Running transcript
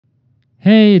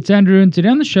Hey, it's Andrew, and today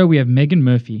on the show we have Megan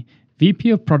Murphy,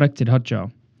 VP of Product at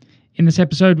Hotjar. In this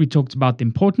episode, we talked about the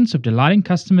importance of delighting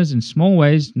customers in small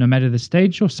ways, no matter the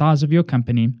stage or size of your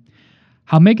company,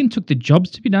 how Megan took the Jobs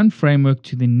to be Done framework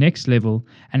to the next level,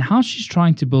 and how she's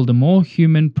trying to build a more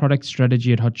human product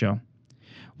strategy at Hotjar.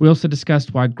 We also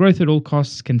discussed why growth at all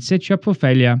costs can set you up for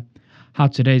failure, how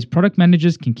today's product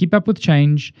managers can keep up with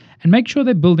change, and make sure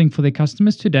they're building for their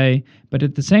customers today, but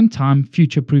at the same time,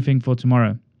 future-proofing for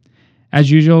tomorrow. As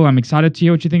usual, I'm excited to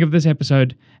hear what you think of this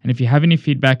episode, and if you have any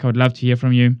feedback, I would love to hear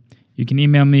from you. You can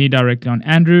email me directly on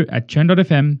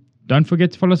andrew@churn.fm. Don't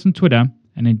forget to follow us on Twitter,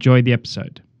 and enjoy the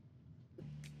episode.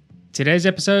 Today's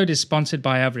episode is sponsored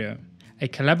by Avrio, a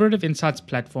collaborative insights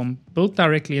platform built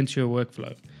directly into your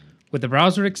workflow. With a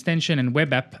browser extension and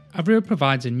web app, Avrio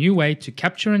provides a new way to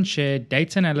capture and share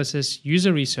data analysis,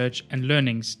 user research, and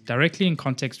learnings directly in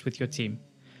context with your team.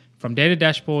 From data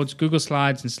dashboards, Google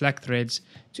Slides, and Slack threads,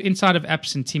 to inside of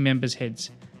apps and team members' heads,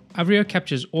 Avrio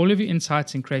captures all of your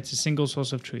insights and creates a single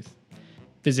source of truth.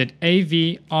 Visit avrio.com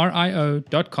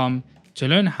to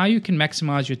learn how you can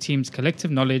maximize your team's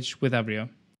collective knowledge with Avrio.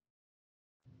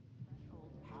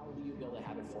 How do you build a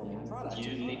habit-forming product?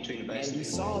 You need to invest. And we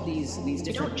saw these different...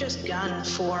 You don't just gun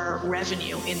for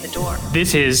revenue in the door.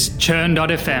 This is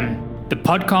Churn.fm, the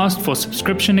podcast for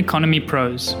subscription economy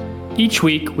pros. Each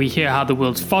week, we hear how the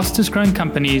world's fastest growing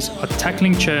companies are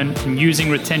tackling churn and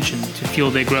using retention to fuel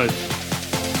their growth.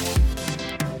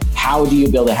 How do you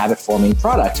build a habit-forming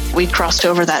product? We crossed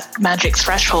over that magic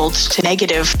threshold to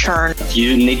negative churn.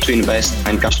 You need to invest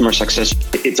in customer success.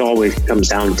 It always comes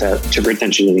down to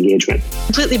retention and engagement.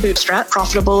 Completely bootstrap,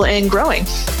 profitable and growing.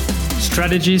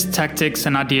 Strategies, tactics,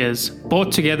 and ideas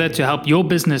brought together to help your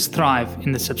business thrive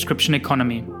in the subscription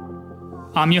economy.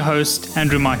 I'm your host,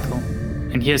 Andrew Michael.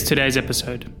 And here's today's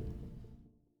episode.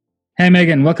 Hey,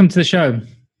 Megan, welcome to the show.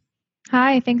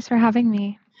 Hi, thanks for having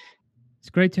me. It's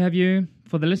great to have you.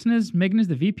 For the listeners, Megan is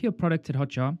the VP of Product at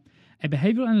Hotjar, a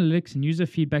behavioral analytics and user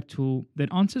feedback tool that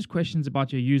answers questions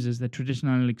about your users that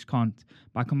traditional analytics can't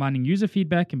by combining user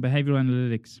feedback and behavioral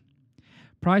analytics.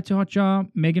 Prior to Hotjar,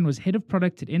 Megan was head of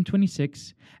product at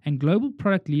N26 and global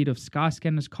product lead of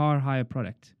Skyscanner's car hire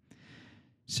product.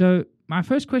 So my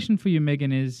first question for you,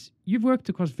 Megan, is you've worked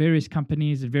across various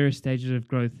companies at various stages of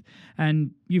growth,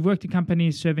 and you've worked at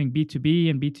companies serving B2B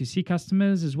and B2C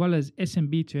customers, as well as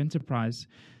SMB to enterprise.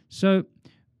 So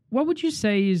what would you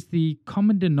say is the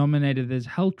common denominator that's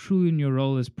held true in your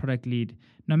role as product lead,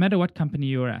 no matter what company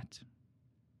you're at?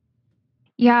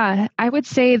 Yeah, I would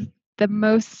say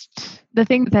the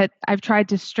thing that I've tried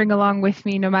to string along with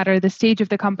me, no matter the stage of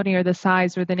the company or the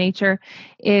size or the nature,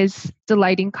 is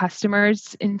delighting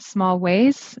customers in small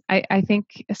ways. I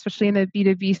think, especially in the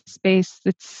B2B space,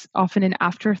 it's often an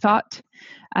afterthought.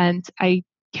 And I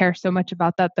care so much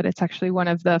about that it's actually one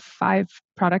of the 5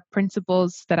 product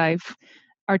principles that I've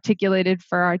articulated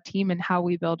for our team and how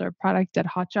we build our product at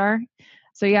Hotjar.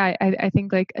 So yeah, I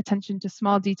think like attention to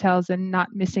small details and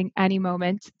not missing any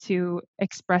moment to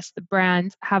express the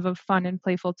brand, have a fun and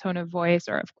playful tone of voice,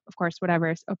 or of course, whatever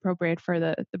is appropriate for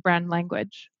the brand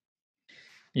language.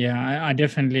 Yeah, I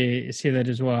definitely see that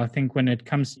as well. I think when it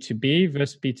comes to B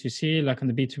versus B2C, like on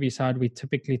the B2B side, we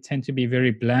typically tend to be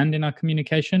very bland in our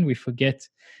communication. We forget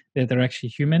that they're actually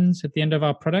humans at the end of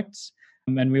our products.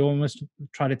 And we almost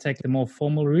try to take the more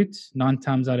formal route 9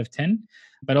 times out of 10.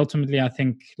 But ultimately, I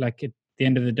think like at the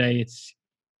end of the day, it's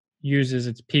users,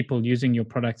 it's people using your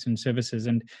products and services.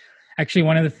 And actually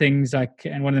one of the things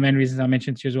and one of the main reasons I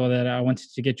mentioned to you as well that I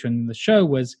wanted to get you on the show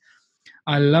was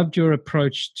I loved your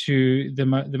approach to the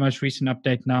most recent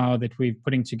update now that we're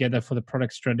putting together for the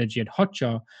product strategy at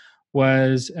Hotjar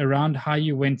was around how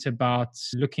you went about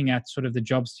looking at sort of the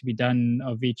jobs to be done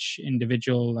of each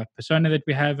individual like persona that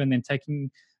we have, and then taking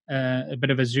a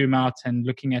bit of a zoom out and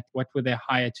looking at what were they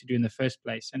hired to do in the first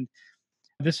place. And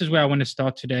this is where I want to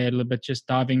start today a little bit, just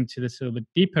diving into this a little bit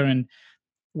deeper. And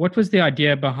what was the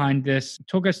idea behind this?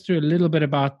 Talk us through a little bit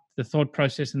about the thought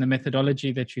process and the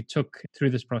methodology that you took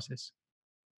through this process.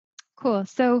 Cool.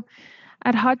 So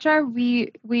at Hotjar,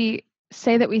 we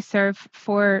say that we serve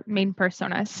 4 main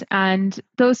personas, and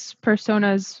those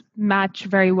personas match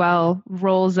very well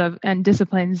roles and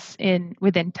disciplines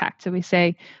within tech. So we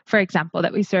say, for example,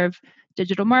 that we serve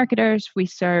digital marketers, we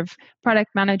serve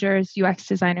product managers, UX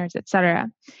designers, etc.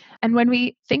 And when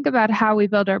we think about how we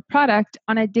build our product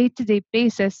on a day-to-day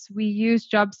basis, we use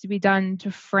jobs to be done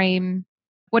to frame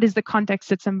what is the context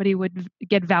that somebody would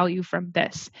get value from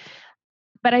this.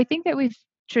 But I think that we've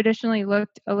traditionally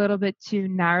looked a little bit too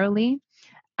narrowly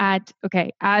at,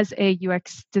 okay, as a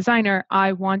UX designer,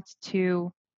 I want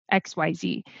to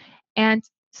XYZ. And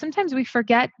sometimes we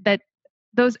forget that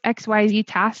those XYZ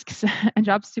tasks and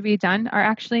jobs to be done are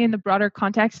actually in the broader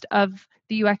context of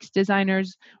the UX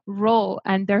designer's role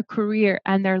and their career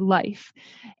and their life.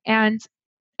 And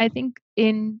I think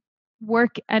in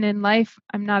work and in life,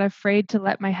 I'm not afraid to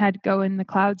let my head go in the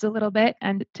clouds a little bit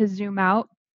and to zoom out,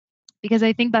 because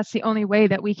I think that's the only way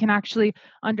that we can actually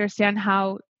understand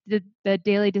how the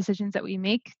daily decisions that we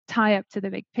make tie up to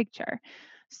the big picture.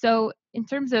 So in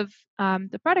terms of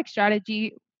the product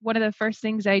strategy, one of the first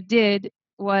things I did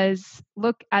was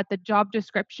look at the job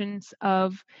descriptions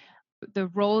of the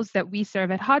roles that we serve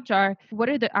at Hotjar. What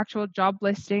are the actual job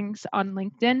listings on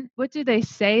LinkedIn? What do they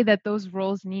say that those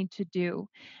roles need to do?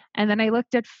 And then I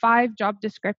looked at 5 job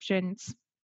descriptions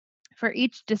for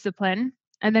each discipline,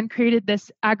 and then created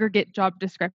this aggregate job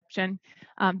description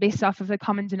based off of the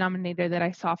common denominator that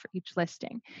I saw for each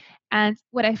listing. And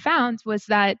what I found was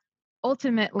that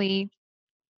ultimately,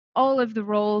 all of the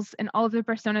roles and all of the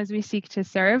personas we seek to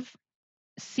serve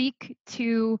seek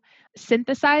to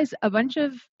synthesize a bunch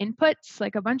of inputs,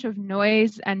 like a bunch of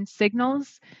noise and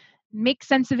signals, make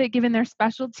sense of it given their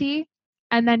specialty,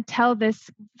 and then tell this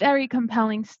very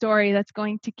compelling story that's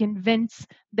going to convince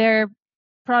their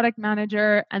product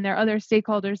manager and their other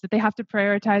stakeholders that they have to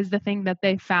prioritize the thing that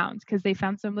they found, because they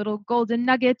found some little golden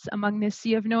nuggets among this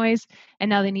sea of noise, and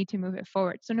now they need to move it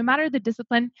forward. So no matter the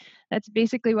discipline, that's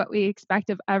basically what we expect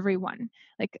of everyone.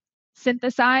 Like,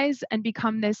 synthesize and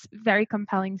become this very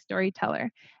compelling storyteller.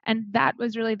 And that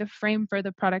was really the frame for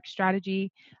the product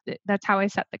strategy. That's how I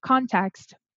set the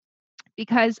context,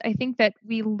 because I think that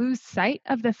we lose sight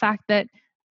of the fact that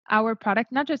our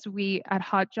product, not just we at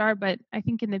Hotjar, but I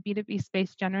think in the B2B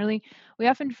space generally, we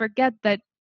often forget that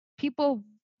people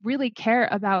really care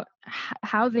about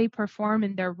how they perform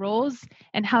in their roles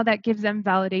and how that gives them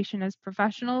validation as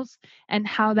professionals and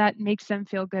how that makes them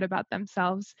feel good about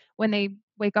themselves when they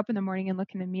wake up in the morning and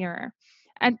look in the mirror.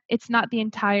 And it's not the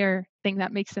entire thing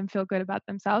that makes them feel good about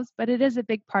themselves, but it is a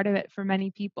big part of it for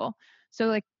many people. So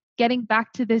like, getting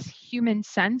back to this human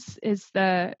sense is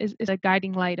a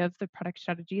guiding light of the product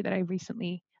strategy that I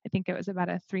think it was about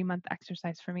a 3-month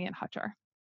exercise for me at Hotjar.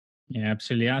 Yeah,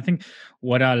 absolutely. I think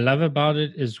what I love about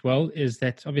it as well is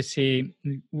that obviously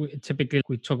typically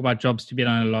we talk about jobs to be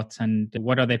done a lot and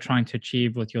what are they trying to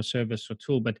achieve with your service or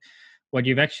tool. But what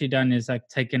you've actually done is like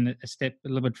taken a step a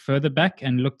little bit further back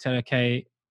and looked at, okay,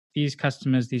 these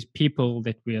customers, these people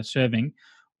that we are serving,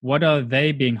 what are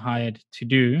they being hired to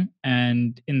do?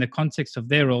 And in the context of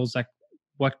their roles, like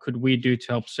what could we do to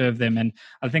help serve them? And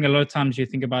I think a lot of times you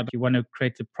think about, you want to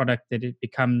create a product that it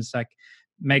becomes like,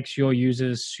 makes your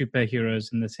users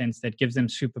superheroes in the sense that gives them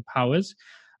superpowers.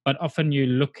 But often you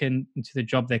look into the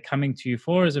job they're coming to you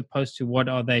for, as opposed to what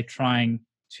are they trying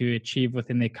to achieve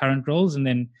within their current roles, and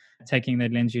then taking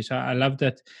that lens view. So I loved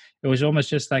that. It was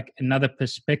almost just like another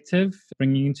perspective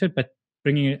bringing into it, but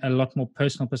bringing a lot more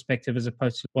personal perspective as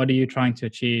opposed to what are you trying to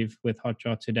achieve with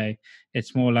Hotjar today.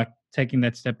 It's more like taking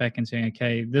that step back and saying,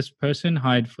 okay, this person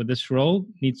hired for this role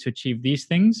needs to achieve these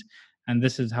things, and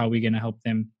this is how we're going to help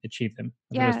them achieve them.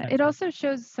 Yeah, it also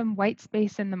shows some white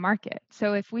space in the market.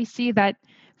 So if we see that,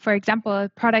 for example, a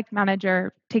product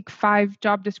manager take 5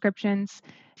 job descriptions,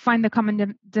 find the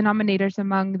common denominators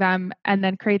among them, and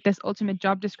then create this ultimate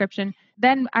job description,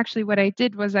 then actually what I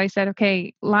did was I said,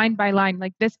 okay, line by line,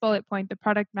 like this bullet point, the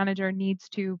product manager needs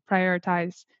to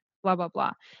prioritize blah, blah,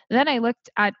 blah. Then I looked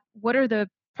at what are the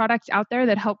products out there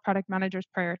that help product managers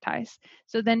prioritize.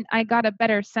 So then I got a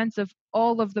better sense of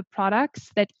all of the products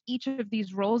that each of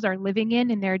these roles are living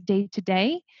in their day to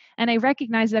day. And I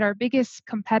recognize that our biggest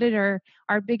competitor,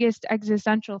 our biggest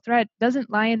existential threat doesn't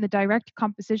lie in the direct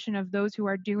composition of those who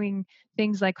are doing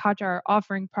things like Hotjar,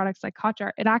 offering products like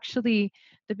Hotjar. It actually,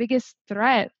 the biggest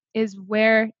threat is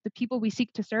where the people we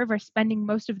seek to serve are spending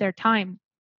most of their time.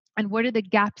 And what are the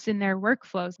gaps in their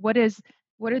workflows? What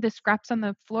are the scraps on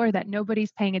the floor that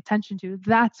nobody's paying attention to?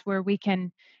 That's where we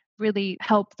can really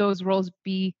help those roles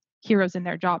be heroes in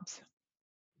their jobs.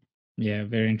 Yeah,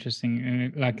 very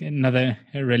interesting. Like another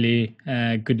really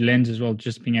good lens as well,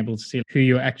 just being able to see who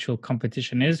your actual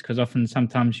competition is, because often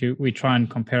sometimes we try and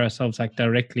compare ourselves like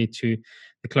directly to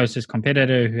the closest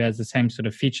competitor who has the same sort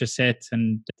of feature set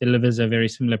and delivers a very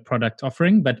similar product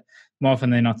offering. But more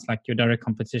often than not, like your direct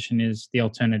competition is the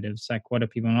alternatives. Like what are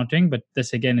people not doing? But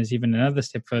this again is even another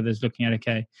step further, is looking at,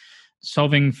 okay,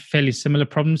 solving fairly similar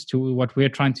problems to what we're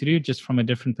trying to do, just from a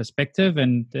different perspective.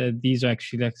 And these are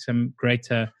actually like some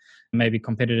greater maybe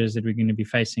competitors that we're going to be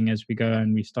facing as we go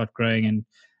and we start growing and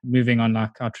moving on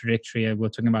like our trajectory. We were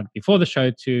talking about before the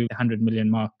show to the 100 million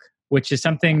mark which is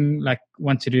something like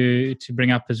wanted to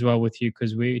bring up as well with you,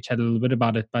 because we chatted a little bit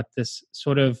about it, but this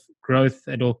sort of growth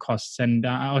at all costs. And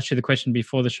I asked you the question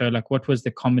before the show, like what was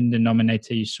the common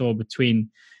denominator you saw between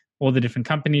all the different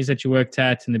companies that you worked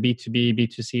at and the B2B,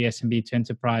 B2C, SMB to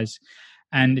enterprise?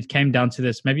 And it came down to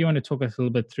this. Maybe you want to talk us a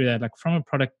little bit through that, like from a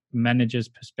product manager's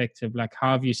perspective, like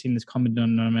how have you seen this common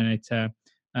denominator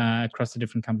across the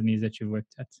different companies that you've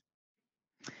worked at?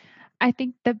 I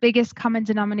think the biggest common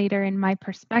denominator in my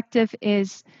perspective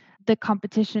is the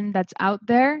competition that's out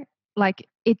there. Like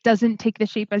it doesn't take the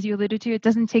shape, as you alluded to, it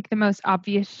doesn't take the most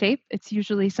obvious shape. It's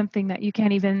usually something that you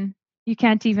can't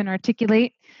even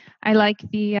articulate. I like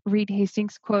the Reed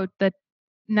Hastings quote that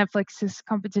Netflix's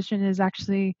competition is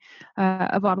actually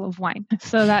a bottle of wine.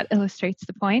 So that illustrates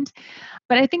the point.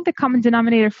 But I think the common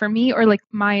denominator for me, or like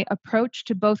my approach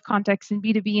to both contexts in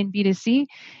B2B and B2C,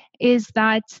 is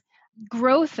that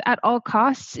growth at all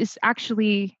costs is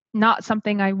actually not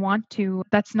something I want to.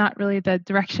 That's not really the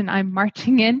direction I'm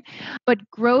marching in. But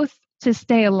growth to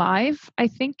stay alive, I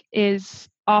think, is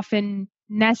often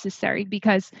necessary,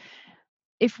 because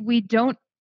if we don't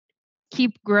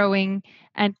keep growing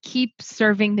and keep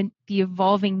serving the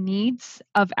evolving needs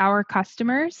of our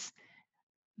customers,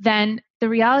 then the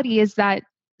reality is that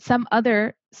some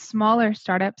other smaller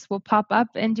startups will pop up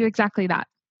and do exactly that.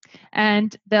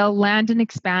 And they'll land and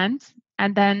expand,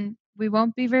 and then we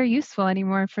won't be very useful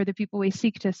anymore for the people we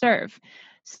seek to serve.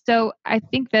 So I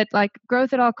think that like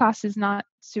growth at all costs is not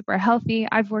super healthy.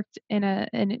 I've worked in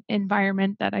an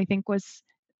environment that I think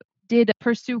did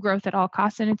pursue growth at all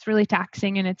costs, and it's really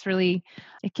taxing, and it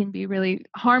can be really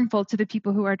harmful to the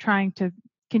people who are trying to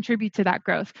contribute to that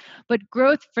growth. But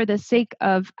growth for the sake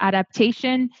of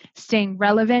adaptation, staying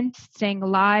relevant, staying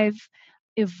alive,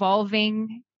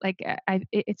 evolving, like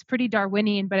it's pretty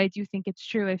Darwinian, but I do think it's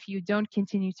true. If you don't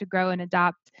continue to grow and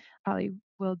adapt, probably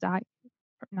will die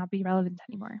or not be relevant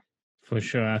anymore. For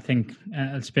sure. I think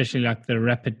especially like the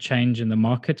rapid change in the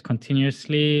market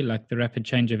continuously, like the rapid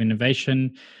change of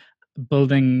innovation,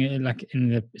 building like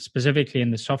specifically in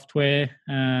the software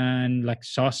and like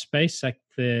SaaS space, like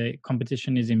the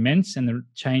competition is immense and the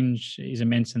change is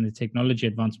immense and the technology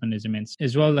advancement is immense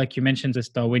as well. Like you mentioned, this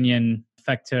Darwinian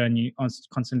factor, and you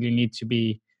constantly need to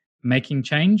be making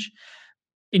change.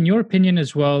 In your opinion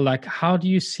as well, like how do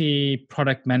you see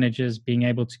product managers being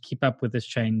able to keep up with this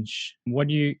change? What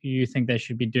do you think they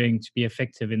should be doing to be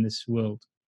effective in this world?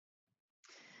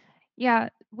 Yeah,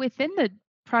 within the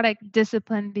product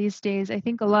discipline these days, I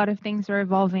think a lot of things are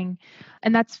evolving,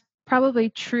 and that's probably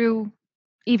true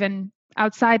even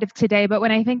outside of today. But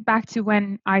when I think back to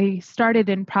when I started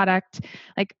in product,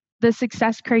 like the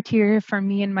success criteria for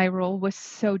me in my role was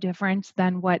so different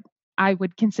than what I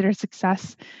would consider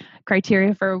success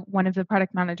criteria for one of the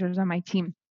product managers on my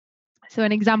team. So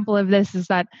an example of this is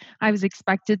that I was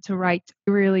expected to write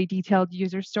really detailed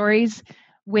user stories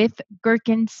with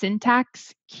Gherkin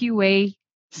syntax QA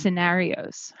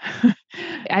scenarios.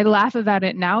 I laugh about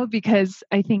it now because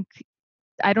I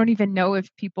don't even know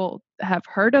if people have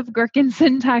heard of Gherkin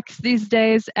syntax these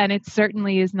days, and it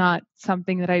certainly is not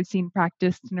something that I've seen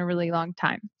practiced in a really long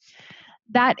time.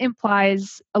 That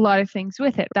implies a lot of things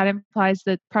with it. That implies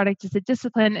that product as a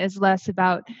discipline is less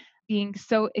about being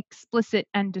so explicit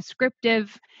and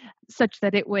descriptive such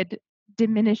that it would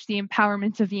diminish the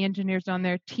empowerment of the engineers on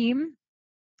their team.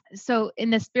 So in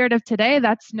the spirit of today,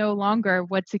 that's no longer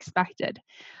what's expected.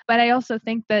 But I also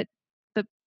think that the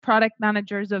product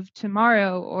managers of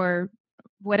tomorrow or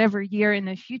whatever year in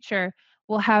the future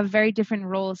will have very different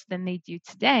roles than they do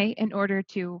today in order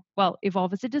to, well,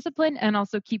 evolve as a discipline and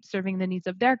also keep serving the needs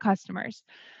of their customers.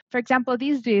 For example,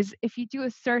 these days, if you do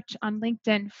a search on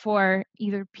LinkedIn for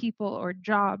either people or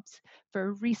jobs,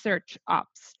 for research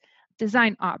ops,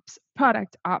 design ops,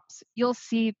 product ops, you'll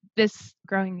see this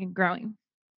growing and growing.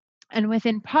 And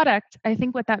within product, I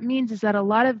think what that means is that a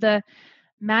lot of the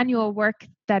manual work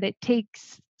that it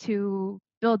takes to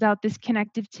build out this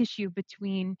connective tissue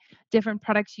between different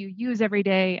products you use every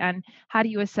day, and how do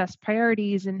you assess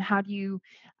priorities, and how do you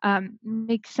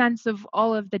make sense of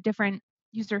all of the different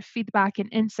user feedback and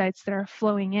insights that are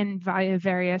flowing in via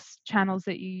various channels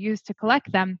that you use to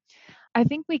collect them. I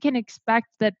think we can expect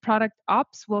that product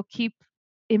ops will keep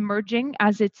emerging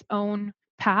as its own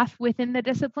path within the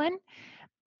discipline.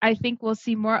 I think we'll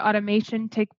see more automation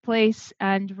take place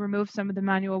and remove some of the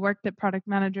manual work that product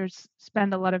managers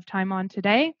spend a lot of time on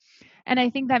today. And I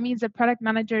think that means that product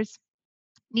managers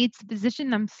need to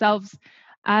position themselves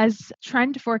as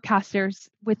trend forecasters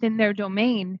within their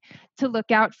domain to look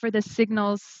out for the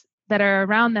signals that are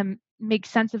around them, make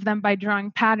sense of them by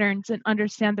drawing patterns and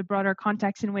understand the broader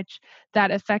context in which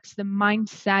that affects the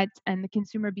mindset and the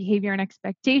consumer behavior and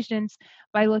expectations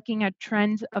by looking at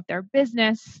trends of their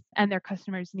business and their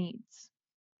customers' needs.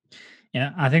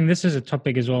 Yeah, I think this is a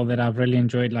topic as well that I've really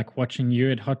enjoyed, like watching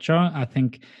you at Hotjar. I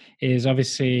think is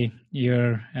obviously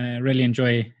you're really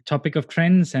enjoy topic of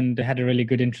trends, and had a really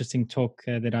good, interesting talk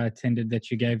that I attended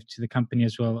that you gave to the company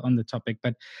as well on the topic.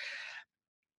 But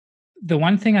the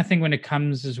one thing I think when it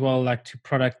comes as well, like to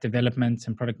product development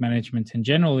and product management in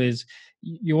general, is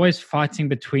you're always fighting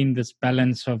between this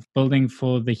balance of building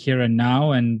for the here and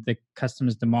now and the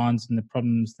customers' demands and the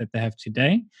problems that they have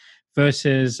today,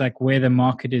 versus like where the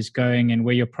market is going and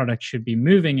where your product should be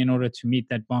moving in order to meet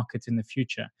that market in the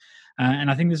future.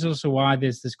 And I think this is also why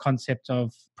there's this concept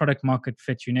of product market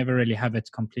fit. You never really have it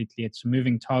completely. It's a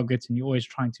moving target, and you're always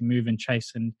trying to move and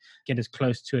chase and get as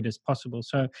close to it as possible.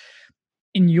 So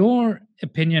in your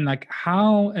opinion, like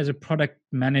how as a product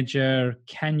manager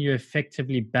can you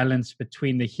effectively balance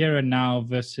between the here and now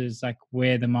versus like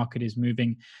where the market is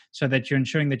moving, so that you're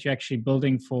ensuring that you're actually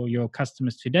building for your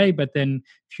customers today, but then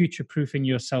future-proofing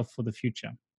yourself for the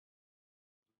future?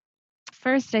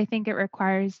 First, I think it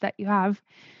requires that you have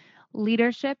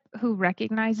leadership who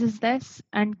recognizes this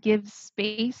and gives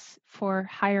space for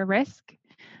higher risk,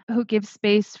 who gives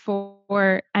space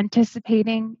for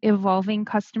anticipating evolving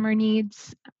customer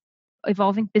needs,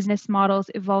 evolving business models,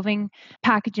 evolving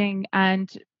packaging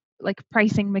and like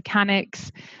pricing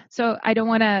mechanics. So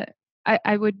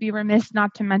I would be remiss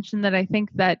not to mention that I think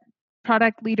that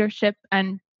product leadership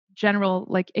and general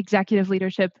like executive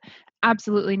leadership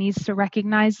absolutely needs to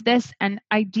recognize this, and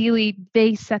ideally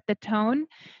they set the tone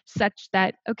such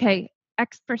that, okay,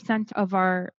 X% of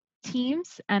our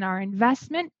teams and our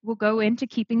investment will go into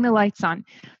keeping the lights on,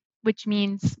 which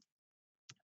means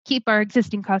keep our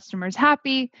existing customers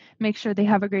happy, make sure they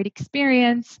have a great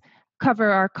experience,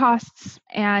 cover our costs,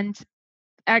 and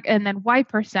then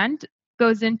Y%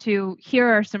 goes into here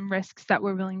are some risks that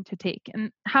we're willing to take.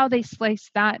 And how they slice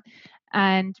that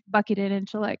and bucket it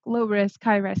into like low risk,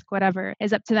 high risk, whatever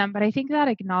is up to them. But I think that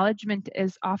acknowledgement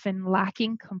is often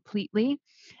lacking completely.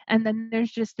 And then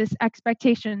there's just this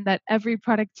expectation that every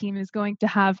product team is going to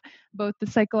have both the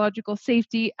psychological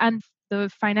safety and the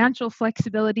financial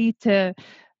flexibility to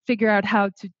figure out how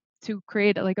to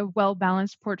create like a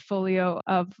well-balanced portfolio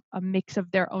of a mix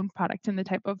of their own product and the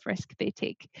type of risk they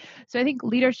take. So I think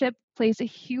leadership plays a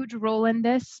huge role in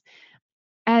this.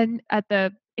 And at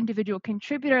the individual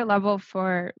contributor level,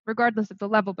 for regardless of the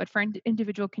level, but for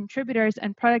individual contributors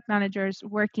and product managers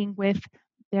working with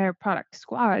their product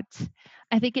squads,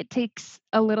 I think it takes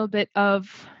a little bit of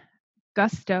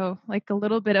gusto, like a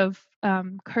little bit of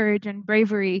courage and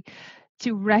bravery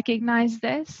to recognize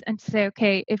this and to say,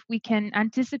 okay, if we can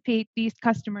anticipate these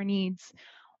customer needs,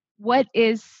 what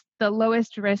is the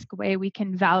lowest risk way we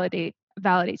can validate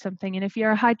something? And if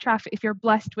you're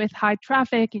blessed with high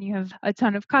traffic and you have a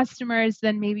ton of customers,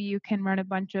 then maybe you can run a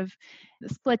bunch of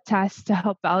split tests to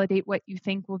help validate what you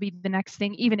think will be the next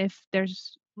thing, even if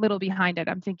there's little behind it.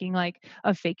 I'm thinking like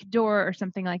a fake door or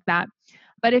something like that.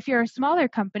 But if you're a smaller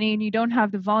company and you don't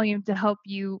have the volume to help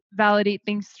you validate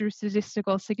things through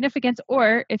statistical significance,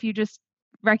 or if you just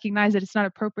recognize that it's not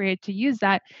appropriate to use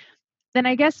that, then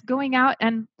I guess going out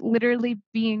and literally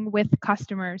being with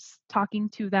customers, talking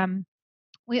to them.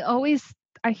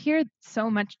 I hear so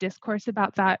much discourse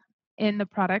about that in the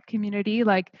product community,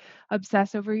 like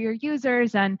obsess over your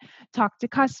users and talk to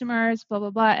customers, blah, blah,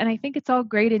 blah. And I think it's all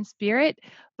great in spirit.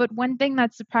 But one thing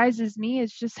that surprises me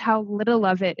is just how little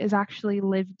of it is actually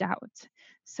lived out.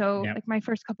 So like my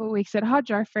first couple of weeks at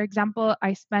Hotjar, for example,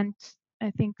 I spent,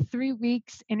 I think, 3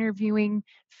 weeks interviewing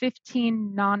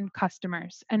 15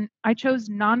 non-customers. And I chose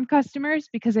non-customers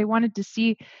because I wanted to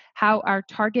see how our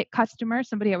target customer,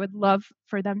 somebody I would love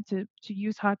for them to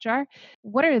use Hotjar,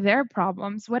 what are their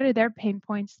problems? What are their pain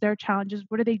points, their challenges?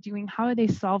 What are they doing? How are they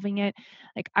solving it?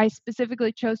 Like I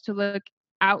specifically chose to look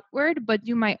outward, but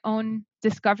do my own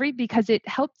discovery because it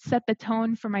helped set the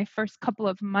tone for my first couple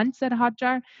of months at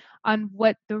Hotjar on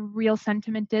what the real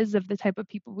sentiment is of the type of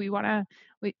people we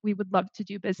would love to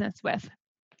do business with.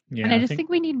 Yeah, and I just think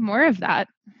we need more of that.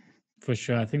 For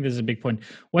sure. I think this is a big point.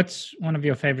 What's one of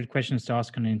your favorite questions to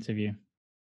ask on an interview?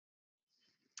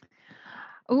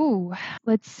 Oh,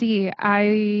 let's see.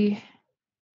 I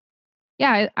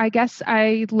guess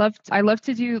I love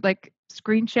to do like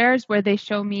screen shares where they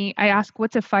show me, I ask,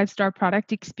 what's a 5-star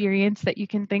product experience that you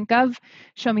can think of?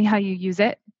 Show me how you use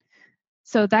it.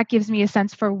 So that gives me a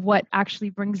sense for what actually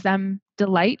brings them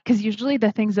delight. Because usually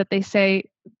the things that they say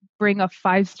bring a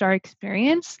 5-star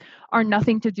experience are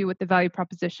nothing to do with the value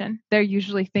proposition. They're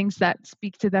usually things that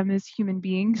speak to them as human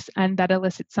beings and that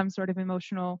elicit some sort of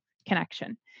emotional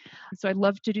connection. So I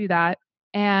love to do that.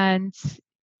 And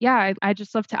yeah, I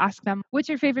just love to ask them, what's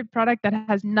your favorite product that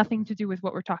has nothing to do with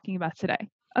what we're talking about today?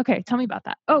 Okay, tell me about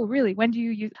that. Oh, really? When do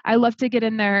you use? I love to get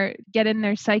in their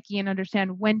psyche and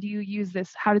understand, when do you use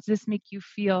this? How does this make you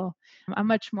feel? I'm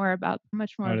much more about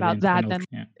that than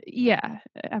yeah,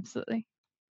 absolutely.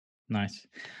 Nice.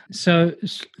 So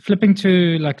flipping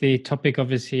to like the topic,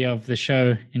 obviously, of the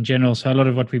show in general. So a lot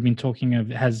of what we've been talking of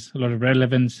has a lot of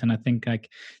relevance. And I think like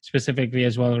specifically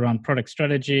as well around product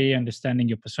strategy, understanding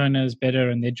your personas better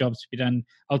and their jobs to be done.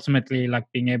 Ultimately, like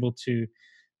being able to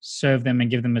serve them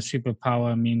and give them a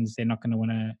superpower means they're not going to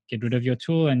want to get rid of your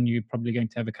tool, and you're probably going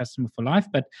to have a customer for life.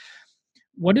 But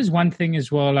what is one thing as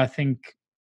well, I think,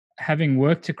 having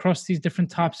worked across these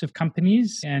different types of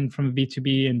companies and from a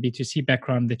B2B and B2C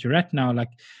background that you're at now, like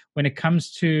when it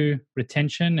comes to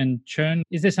retention and churn,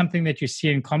 is there something that you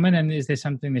see in common, and is there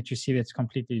something that you see that's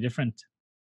completely different?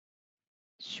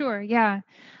 Sure, yeah.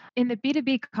 In the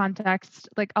B2B context,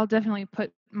 like I'll definitely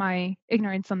put my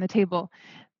ignorance on the table.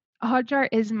 Hotjar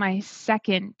is my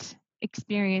second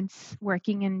experience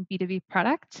working in B2B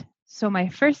product. So my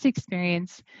first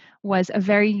experience was a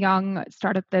very young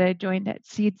startup that I joined at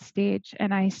seed stage,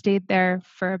 and I stayed there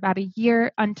for about a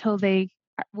year until they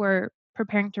were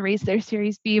preparing to raise their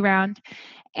Series B round.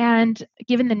 And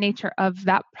given the nature of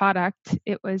that product,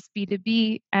 it was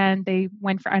B2B, and they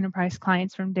went for enterprise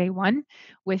clients from day one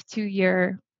with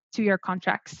two-year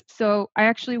contracts. So I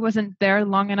actually wasn't there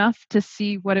long enough to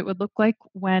see what it would look like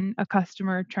when a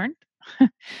customer churned.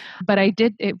 But I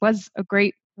did. It was a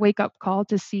great wake-up call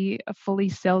to see a fully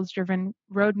sales-driven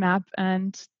roadmap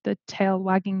and the tail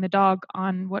wagging the dog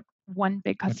on what one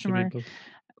big customer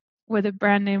with a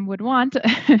brand name would want.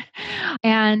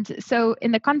 And so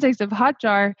in the context of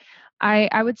Hotjar,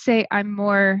 I would say I'm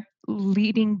more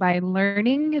leading by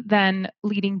learning than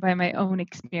leading by my own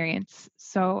experience.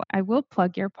 So I will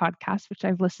plug your podcast, which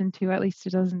I've listened to at least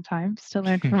a dozen times to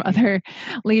learn from other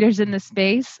leaders in the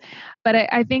space. But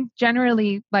I think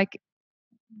generally, like,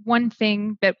 one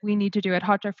thing that we need to do at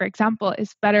Hotjar, for example,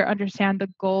 is better understand the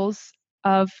goals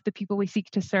of the people we seek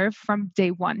to serve from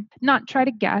day one. Not try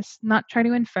to guess, not try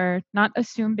to infer, not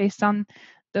assume based on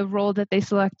the role that they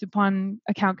select upon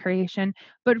account creation,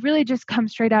 but really just come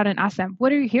straight out and ask them,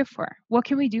 what are you here for? What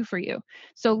can we do for you?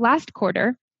 So last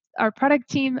quarter, our product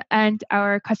team and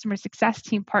our customer success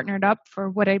team partnered up for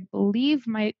what I believe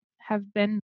might have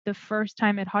been the first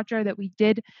time at Hotjar that we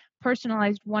did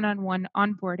personalized one-on-one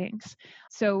onboardings.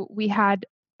 So we had,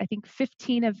 I think,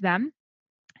 15 of them,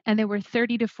 and there were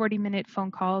 30 to 40-minute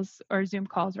phone calls, or Zoom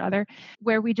calls rather,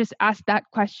 where we just asked that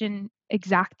question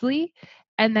exactly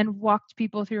and then walked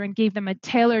people through and gave them a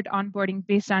tailored onboarding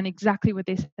based on exactly what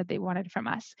they said they wanted from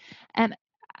us. And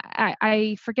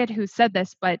I forget who said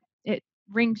this, but it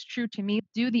rings true to me.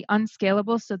 Do the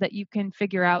unscalable so that you can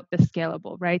figure out the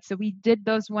scalable, right? So we did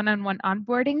those one-on-one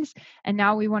onboardings, and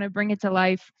now we want to bring it to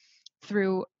life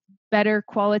through better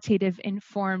qualitative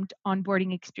informed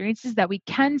onboarding experiences that we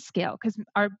can scale, because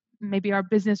maybe our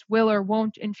business will or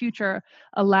won't in future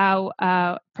allow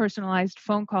personalized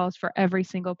phone calls for every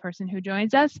single person who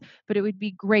joins us. But it would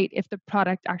be great if the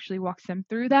product actually walks them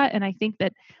through that. And I think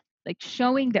that, like,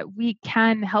 showing that we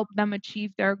can help them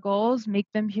achieve their goals, make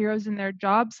them heroes in their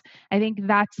jobs, I think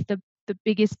that's the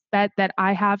biggest bet that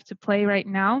I have to play right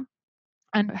now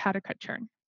on how to cut churn.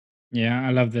 Yeah,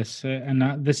 I love this.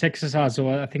 And this exercise,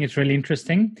 well, I think it's really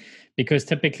interesting, because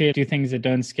typically do things that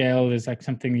don't scale is like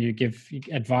something you give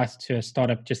advice to a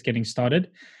startup just getting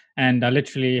started. And I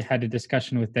literally had a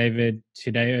discussion with David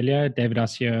earlier, David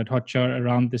Asio at Hotjar,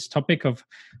 around this topic of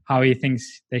how he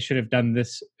thinks they should have done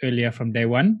this earlier from day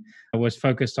one. I was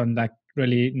focused on like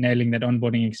really nailing that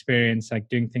onboarding experience, like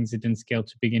doing things that didn't scale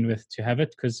to begin with to have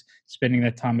it, because spending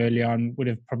that time early on would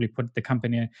have probably put the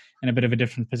company in a bit of a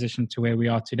different position to where we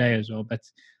are today as well. But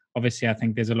obviously, I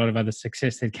think there's a lot of other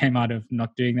success that came out of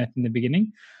not doing that in the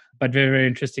beginning. But very, very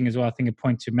interesting as well. I think a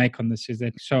point to make on this is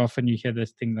that so often you hear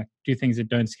this thing like do things that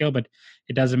don't scale, but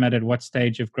it doesn't matter at what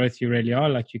stage of growth you really are.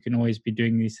 Like you can always be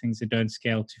doing these things that don't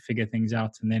scale to figure things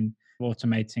out and then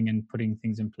automating and putting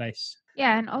things in place.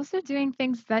 Yeah, and also doing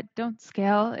things that don't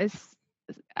scale is,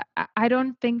 I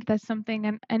don't think that's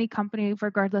something any company,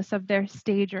 regardless of their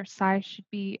stage or size, should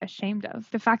be ashamed of.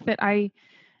 The fact that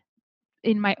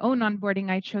in my own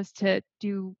onboarding, I chose to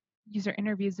do user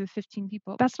interviews with 15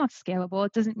 people. That's not scalable.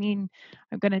 It doesn't mean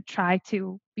I'm going to try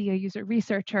to be a user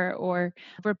researcher or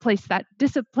replace that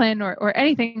discipline or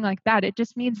anything like that. It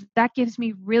just means that gives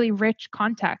me really rich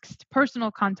context,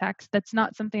 personal context. That's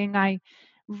not something I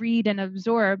read and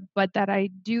absorb, but that I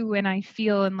do and I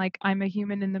feel, and like I'm a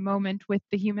human in the moment with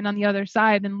the human on the other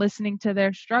side and listening to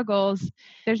their struggles.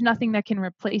 There's nothing that can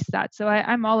replace that. So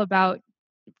I'm all about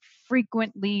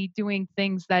frequently doing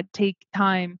things that take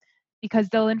time, because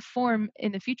they'll inform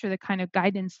in the future the kind of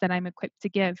guidance that I'm equipped to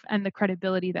give and the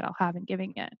credibility that I'll have in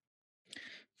giving it.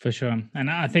 For sure. And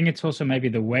I think it's also maybe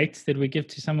the weight that we give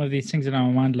to some of these things in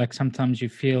our mind. Like sometimes you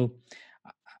feel,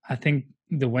 I think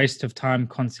the waste of time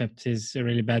concept is a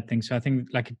really bad thing. So I think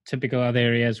like typical other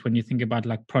areas, when you think about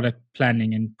like product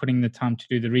planning and putting the time to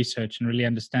do the research and really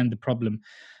understand the problem,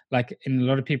 like in a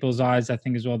lot of people's eyes, I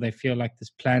think as well, they feel like this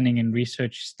planning and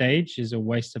research stage is a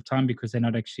waste of time because they're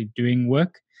not actually doing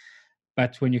work.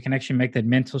 But when you can actually make that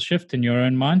mental shift in your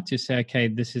own mind to say, okay,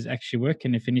 this is actually work.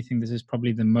 And if anything, this is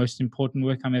probably the most important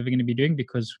work I'm ever going to be doing,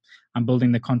 because I'm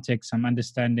building the context, I'm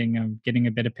understanding, I'm getting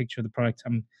a better picture of the product.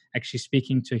 I'm actually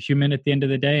speaking to a human at the end of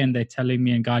the day, and they're telling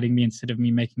me and guiding me instead of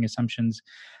me making assumptions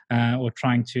or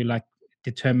trying to like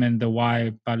determine the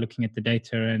why by looking at the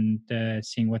data and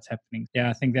seeing what's happening. Yeah,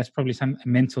 I think that's probably some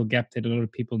mental gap that a lot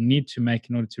of people need to make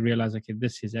in order to realize, okay,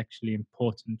 this is actually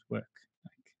important work.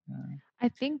 I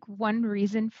think one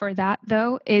reason for that,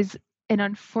 though, is an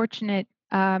unfortunate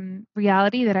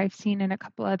reality that I've seen in a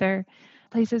couple other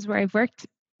places where I've worked,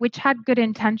 which had good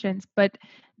intentions. But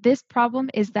this problem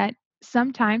is that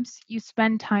sometimes you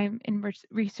spend time in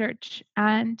research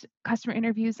and customer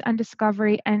interviews and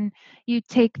discovery, and you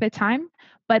take the time,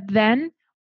 but then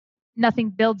nothing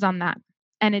builds on that.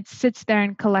 And it sits there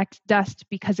and collects dust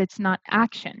because it's not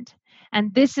actioned.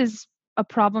 And this is a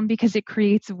problem because it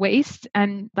creates waste,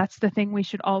 and that's the thing we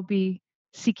should all be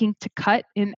seeking to cut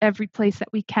in every place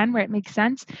that we can where it makes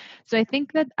sense. So I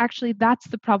think that actually that's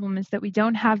the problem, is that we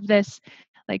don't have this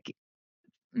like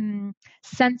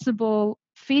sensible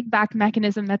feedback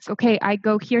mechanism that's okay, I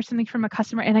go hear something from a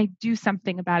customer and I do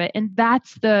something about it. And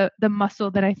that's the muscle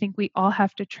that I think we all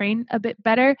have to train a bit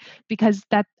better, because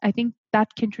that, I think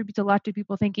that contributes a lot to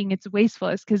people thinking it's wasteful,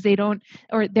 is because they don't,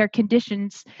 or their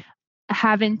conditions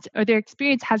haven't, or their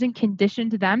experience hasn't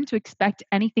conditioned them to expect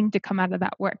anything to come out of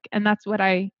that work. And that's what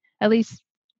at least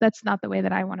that's not the way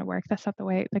that I want to work. That's not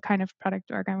the kind of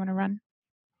product org I want to run.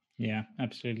 Yeah,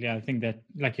 absolutely. I think that,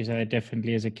 like you said, it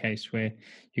definitely is a case where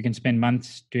you can spend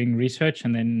months doing research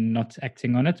and then not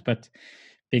acting on it, but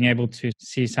being able to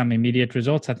see some immediate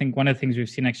results. I think one of the things we've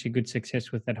seen actually good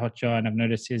success with at Hotjar, and I've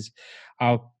noticed, is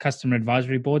our customer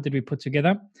advisory board that we put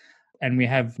together. And we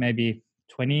have maybe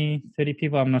 20, 30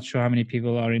 people. I'm not sure how many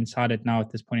people are inside it now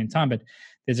at this point in time, but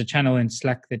there's a channel in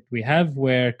Slack that we have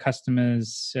where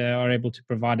customers are able to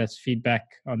provide us feedback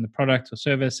on the product or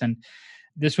service. And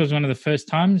this was one of the first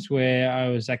times where I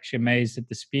was actually amazed at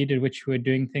the speed at which we were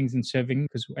doing things and serving,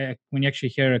 because when you actually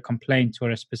hear a complaint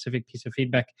or a specific piece of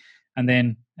feedback, and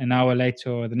then an hour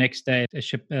later or the next day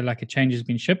a change has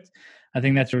been shipped, I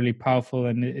think that's really powerful.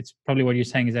 And it's probably what you're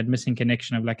saying, is that missing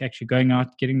connection of like actually going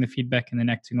out, getting the feedback and then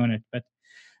acting on it. But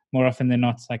more often than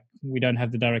not, like we don't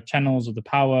have the direct channels or the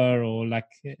power or like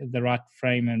the right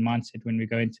frame and mindset when we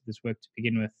go into this work to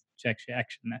begin with to actually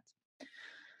action that.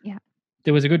 Yeah.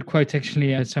 There was a good quote,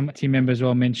 actually. Some team member as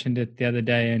well mentioned it the other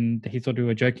day, and he thought we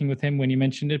were joking with him when he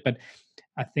mentioned it. But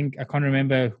I can't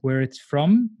remember where it's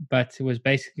from, but it was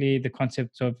basically the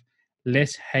concept of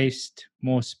less haste,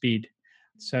 more speed.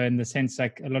 So in the sense,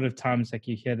 like a lot of times, like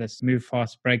you hear this move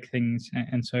fast, break things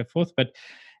and so forth. But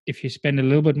if you spend a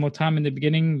little bit more time in the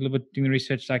beginning, a little bit doing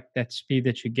research, like that speed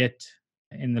that you get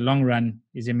in the long run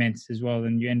is immense as well.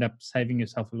 And you end up saving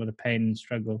yourself a lot of pain and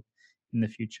struggle in the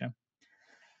future.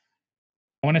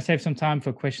 I want to save some time for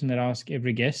a question that I ask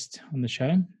every guest on the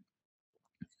show.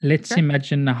 Let's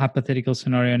imagine a hypothetical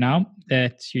scenario now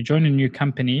that you join a new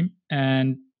company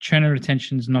and churn and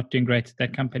retention is not doing great at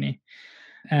that company.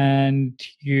 And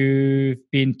you've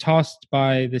been tasked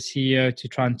by the CEO to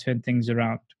try and turn things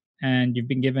around. And you've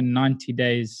been given 90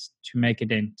 days to make a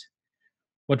dent.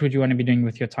 What would you want to be doing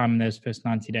with your time in those first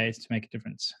 90 days to make a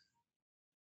difference?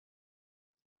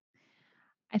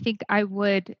 I think I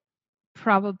would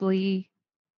probably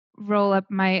roll up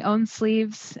my own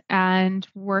sleeves and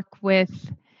work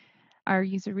with our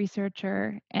user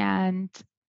researcher and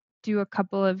do a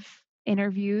couple of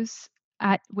interviews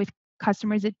with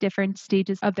customers at different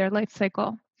stages of their life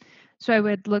cycle. So I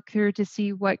would look through to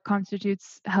see what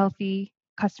constitutes a healthy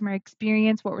customer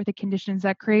experience, what were the conditions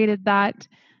that created that,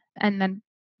 and then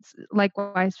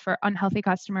likewise for unhealthy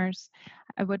customers,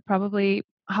 I would probably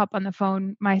hop on the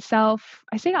phone myself.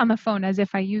 I say on the phone as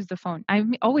if I use the phone. I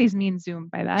always mean Zoom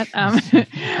by that.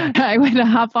 I would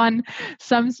hop on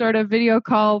some sort of video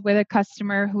call with a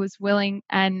customer who was willing,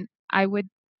 and I would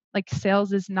Like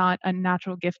sales is not a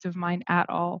natural gift of mine at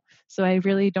all. So I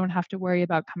really don't have to worry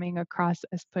about coming across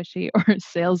as pushy or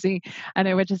salesy. And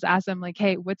I would just ask them like,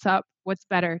 hey, what's up? What's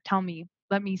better? Tell me.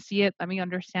 Let me see it. Let me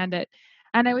understand it.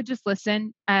 And I would just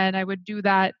listen, and I would do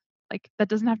that. Like that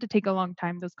doesn't have to take a long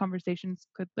time. Those conversations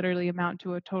could literally amount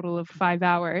to a total of 5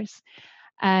 hours.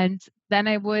 And then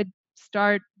I would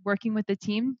start working with the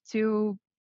team to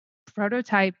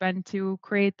prototype and to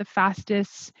create the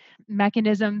fastest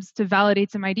mechanisms to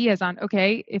validate some ideas on,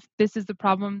 okay, if this is the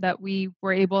problem that we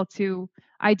were able to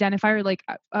identify, or like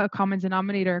a common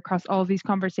denominator across all of these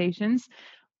conversations,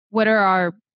 what are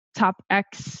our top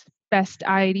X best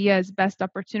ideas, best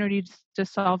opportunities to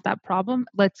solve that problem?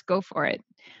 Let's go for it.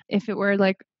 If it were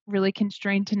like really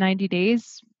constrained to 90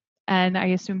 days, and I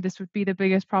assume this would be the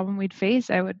biggest problem we'd face,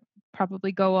 I would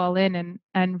probably go all in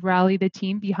and rally the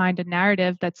team behind a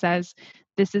narrative that says,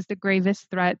 this is the gravest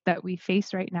threat that we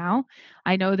face right now.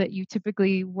 I know that you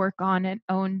typically work on and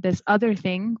own this other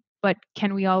thing, but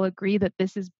can we all agree that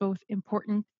this is both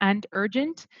important and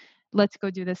urgent? Let's go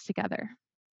do this together.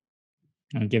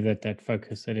 And give it that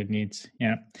focus that it needs.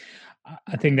 Yeah.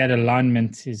 I think that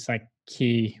alignment is like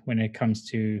key when it comes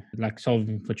to like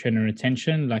solving for churn and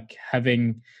retention, like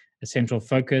having a central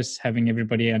focus, having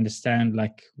everybody understand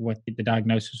like what the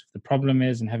diagnosis of the problem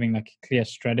is, and having like a clear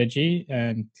strategy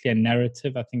and clear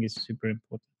narrative, I think is super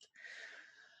important.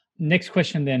 Next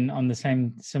question then on the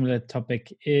same similar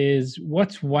topic is,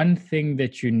 what's one thing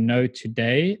that you know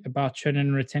today about churn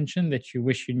and retention that you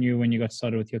wish you knew when you got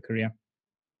started with your career?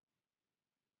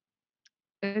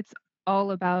 It's all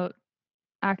about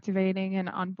activating and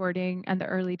onboarding and the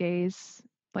early days,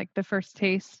 like the first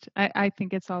taste. I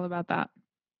think it's all about that.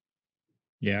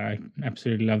 Yeah, I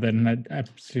absolutely love that. And I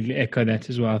absolutely echo that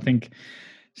as well. I think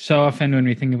so often when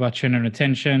we think about churn and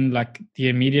retention, like the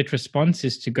immediate response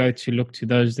is to go to look to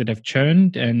those that have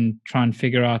churned and try and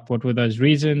figure out what were those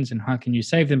reasons and how can you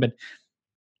save them. But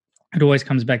it always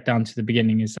comes back down to the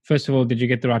beginning is, first of all, did you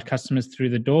get the right customers through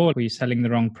the door? Were you selling the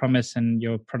wrong promise and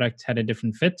your product had a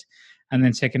different fit? And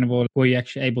then second of all, were you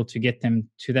actually able to get them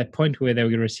to that point where they were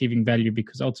receiving value?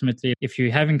 Because ultimately, if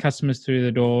you're having customers through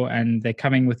the door and they're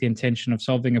coming with the intention of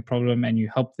solving a problem and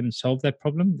you help them solve that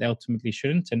problem, they ultimately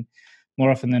shouldn't. And more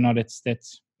often than not, it's that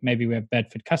maybe we have bad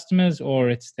fit customers, or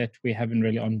it's that we haven't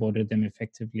really onboarded them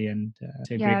effectively. And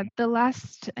the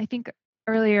last, I think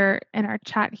earlier in our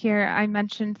chat here, I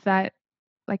mentioned that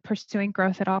like pursuing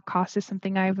growth at all costs is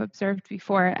something I've observed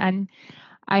before. And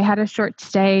I had a short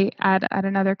stay at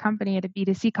another company, at a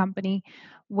B2C company,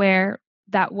 where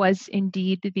that was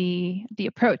indeed the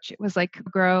approach. It was like,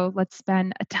 grow, let's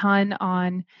spend a ton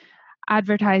on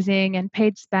advertising and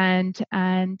paid spend,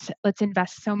 and let's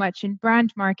invest so much in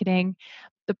brand marketing.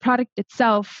 The product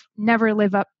itself never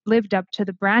lived up to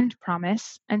the brand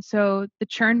promise, and so the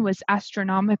churn was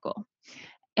astronomical.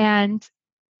 And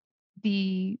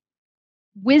the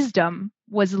wisdom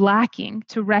was lacking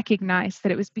to recognize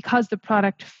that it was because the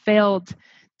product failed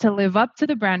to live up to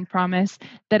the brand promise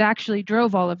that actually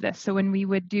drove all of this. So when we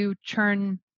would do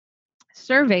churn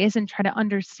surveys and try to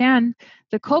understand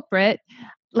the culprit,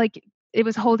 like it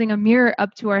was holding a mirror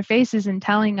up to our faces and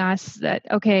telling us that,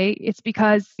 okay, it's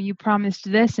because you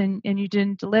promised this and you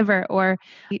didn't deliver, or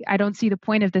I don't see the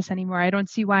point of this anymore. I don't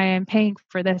see why I'm paying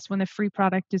for this when the free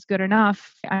product is good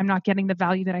enough. I'm not getting the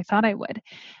value that I thought I would.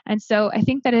 And so I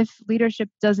think that if leadership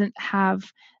doesn't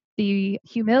have the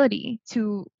humility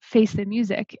to face the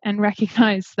music and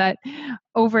recognize that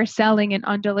overselling and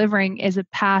undelivering is a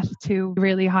path to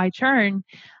really high churn,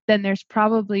 then there's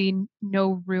probably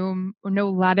no room or no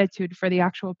latitude for the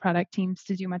actual product teams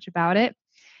to do much about it.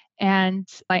 And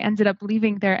I ended up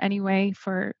leaving there anyway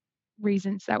for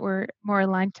reasons that were more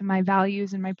aligned to my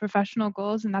values and my professional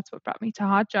goals. And that's what brought me to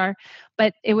Hotjar.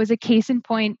 But it was a case in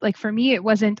point. Like for me, it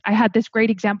wasn't, I had this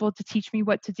great example to teach me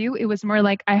what to do. It was more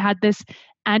like I had this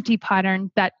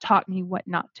anti-pattern that taught me what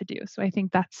not to do. So I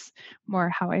think that's more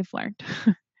how I've learned.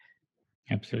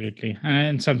 Absolutely.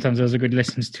 And sometimes those are good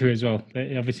lessons too as well.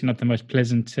 They're obviously not the most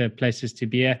pleasant places to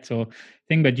be at or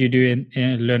thing, but you do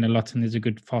learn a lot, and there's a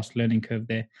good fast learning curve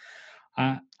there.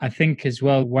 I think as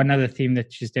well, one other theme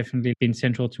that has definitely been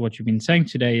central to what you've been saying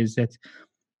today is that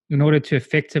in order to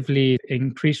effectively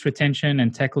increase retention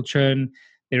and tackle churn,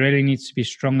 there really needs to be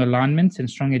strong alignment and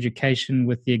strong education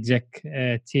with the exec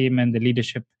team and the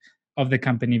leadership of the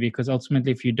company, because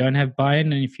ultimately if you don't have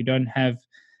buy-in and if you don't have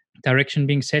direction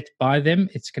being set by them,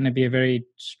 it's going to be a very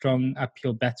strong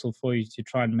uphill battle for you to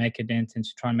try and make a dent and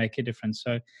to try and make a difference.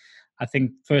 So I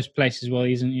think first place as well,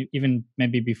 even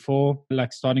maybe before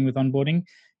like starting with onboarding,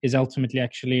 is ultimately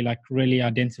actually like really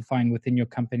identifying within your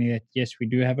company that yes, we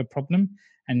do have a problem,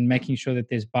 and making sure that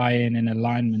there's buy-in and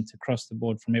alignment across the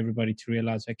board from everybody to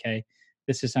realize, okay,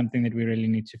 this is something that we really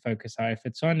need to focus our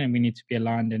efforts on, and we need to be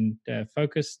aligned and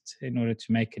focused in order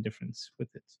to make a difference with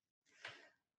it.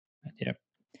 But yeah.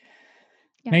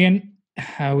 Megan,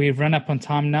 we've run up on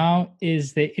time now.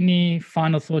 Is there any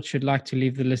final thoughts you'd like to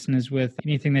leave the listeners with?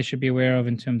 Anything they should be aware of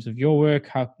in terms of your work,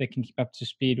 how they can keep up to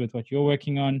speed with what you're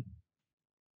working on?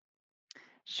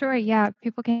 Sure, yeah.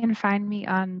 People can find me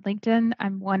on LinkedIn.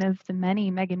 I'm one of the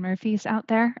many Megan Murphys out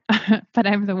there, but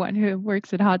I'm the one who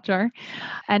works at Hotjar.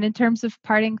 And in terms of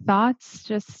parting thoughts,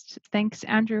 just thanks,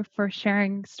 Andrew, for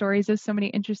sharing stories of so many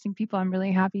interesting people. I'm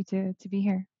really happy to be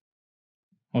here.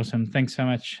 Awesome. Thanks so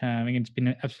much, Megan. It's been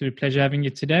an absolute pleasure having you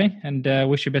today, and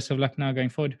wish you best of luck now going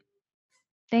forward.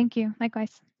 Thank you.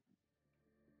 Likewise.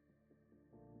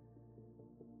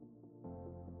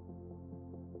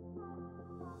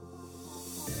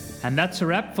 And that's a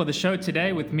wrap for the show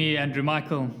today with me, Andrew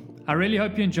Michael. I really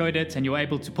hope you enjoyed it and you're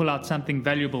able to pull out something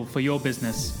valuable for your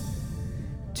business.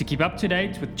 To keep up to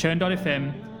date with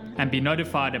Churn.fm and be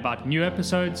notified about new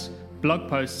episodes, blog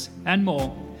posts, and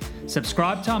more,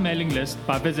 subscribe to our mailing list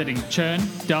by visiting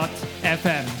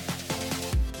Churn.fm.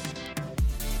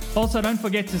 Also, don't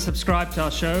forget to subscribe to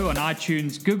our show on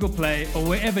iTunes, Google Play, or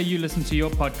wherever you listen to your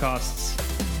podcasts.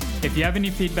 If you have any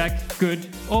feedback, good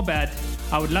or bad,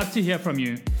 I would love to hear from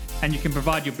you. And you can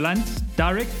provide your blunt,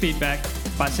 direct feedback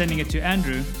by sending it to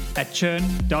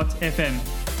andrew@churn.fm.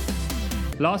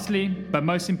 Lastly, but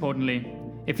most importantly,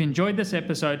 if you enjoyed this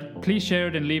episode, please share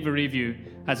it and leave a review,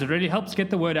 as it really helps get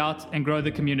the word out and grow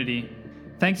the community.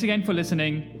 Thanks again for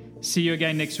listening. See you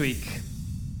again next week.